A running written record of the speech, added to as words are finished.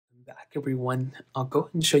Everyone, I'll go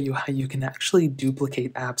ahead and show you how you can actually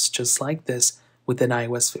duplicate apps just like this within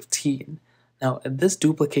iOS 15. Now, this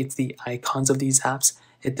duplicates the icons of these apps.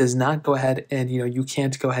 It does not go ahead and, you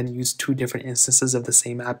can't go ahead and use two different instances of the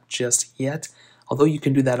same app just yet. Although you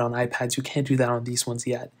can do that on iPads, you can't do that on these ones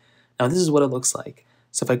yet. Now, this is what it looks like.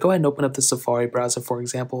 So if I go ahead and open up the Safari browser, for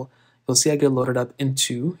example, you'll see I get loaded up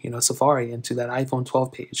into, Safari, into that iPhone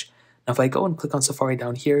 12 page. Now, if I go and click on Safari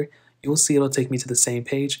down here, you'll see it'll take me to the same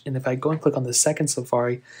page. And if I go and click on the second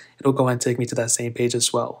Safari, it'll go ahead and take me to that same page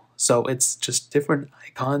as well. So it's just different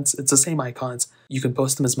icons. It's the same icons. You can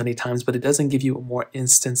post them as many times, but it doesn't give you more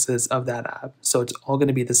instances of that app. So it's all going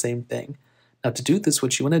to be the same thing. Now to do this,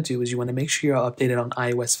 what you want to do is you want to make sure you're updated on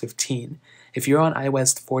iOS 15. If you're on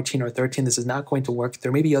iOS 14 or 13, this is not going to work.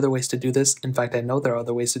 There may be other ways to do this. In fact, I know there are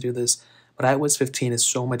other ways to do this, but iOS 15 is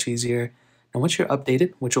so much easier. And once you're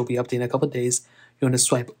updated, which will be updated in a couple of days, you want to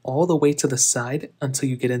swipe all the way to the side until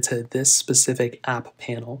you get into this specific app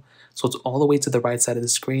panel. So it's all the way to the right side of the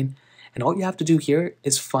screen. And all you have to do here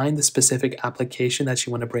is find the specific application that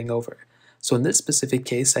you want to bring over. So in this specific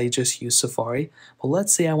case, I just use Safari. But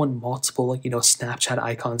let's say I want multiple, Snapchat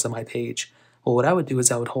icons on my page. Well, what I would do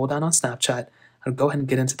is I would hold down on Snapchat. I'd go ahead and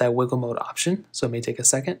get into that wiggle mode option. So it may take a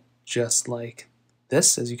second, just like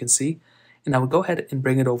this, as you can see. And I would go ahead and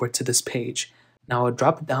bring it over to this page. Now I would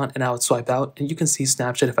drop it down and I would swipe out, and you can see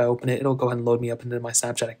Snapchat. If I open it, it'll go ahead and load me up into my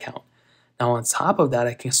Snapchat account. Now on top of that,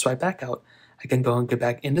 I can swipe back out. I can go and get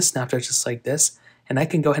back into Snapchat just like this, and I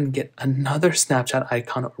can go ahead and get another Snapchat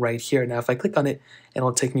icon right here. Now if I click on it,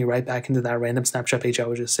 it'll take me right back into that random Snapchat page I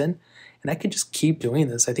was just in, and I can just keep doing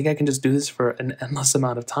this. I think I can just do this for an endless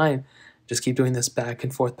amount of time. Just keep doing this back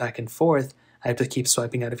and forth, back and forth. I have to keep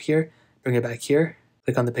swiping out of here, bring it back here,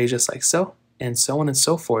 click on the page just like so, and so on and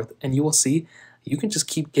so forth, and you will see you can just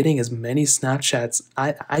keep getting as many Snapchat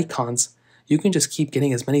icons. You can just keep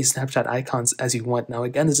getting as many Snapchat icons as you want. Now,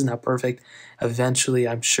 again, this is not perfect. Eventually,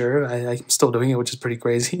 I'm sure, I'm still doing it, which is pretty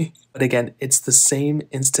crazy. But again, it's the same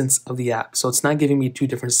instance of the app. So it's not giving me two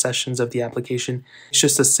different sessions of the application. It's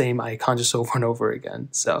just the same icon just over and over again.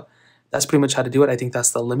 So that's pretty much how to do it. I think that's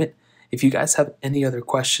the limit. If you guys have any other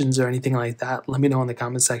questions or anything like that, let me know in the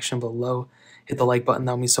comment section below. Hit the like button,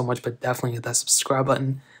 that would mean so much, but definitely hit that subscribe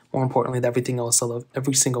button. More importantly than everything else, I love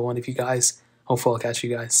every single one of you guys. Hopefully I'll catch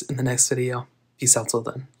you guys in the next video. Peace out till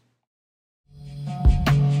then.